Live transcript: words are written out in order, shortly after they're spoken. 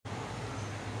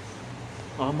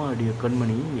ஆமா அடிய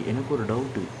கண்மணி, எனக்கு ஒரு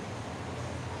டவுட்டு.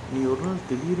 நீ ஒரு நாள்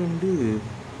திடீரென்று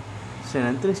செயின்ட்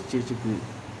ஆந்த்ரேஸ் சர்ச்சுக்கு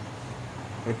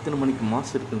எத்தனை மணிக்கு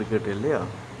மாஸ் இருக்குன்னு கேட்ட இல்லையா?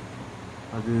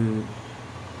 அது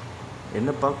என்ன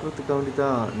பார்க்குறதுக்காக வேண்டி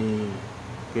தான் நீ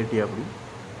கேட்டியா அப்படி?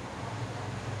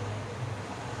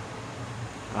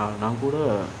 நான் கூட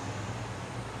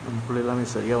நமக்குள்ள எல்லாமே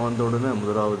சரியாக வந்த உடனே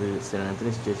முதலாவது செயின்ட்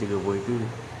ஆந்த்ரேஸ் சர்ச்சுக்கு போயிட்டு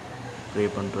ப்ரே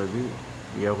பண்ணுறது,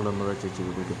 வியாகுலம் மத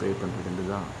சர்ச்சுக்கு போயிட்டு ப்ரே பண்ணுறதுன்னு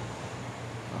தான்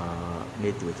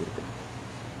நேற்று வச்சுருக்கேன்.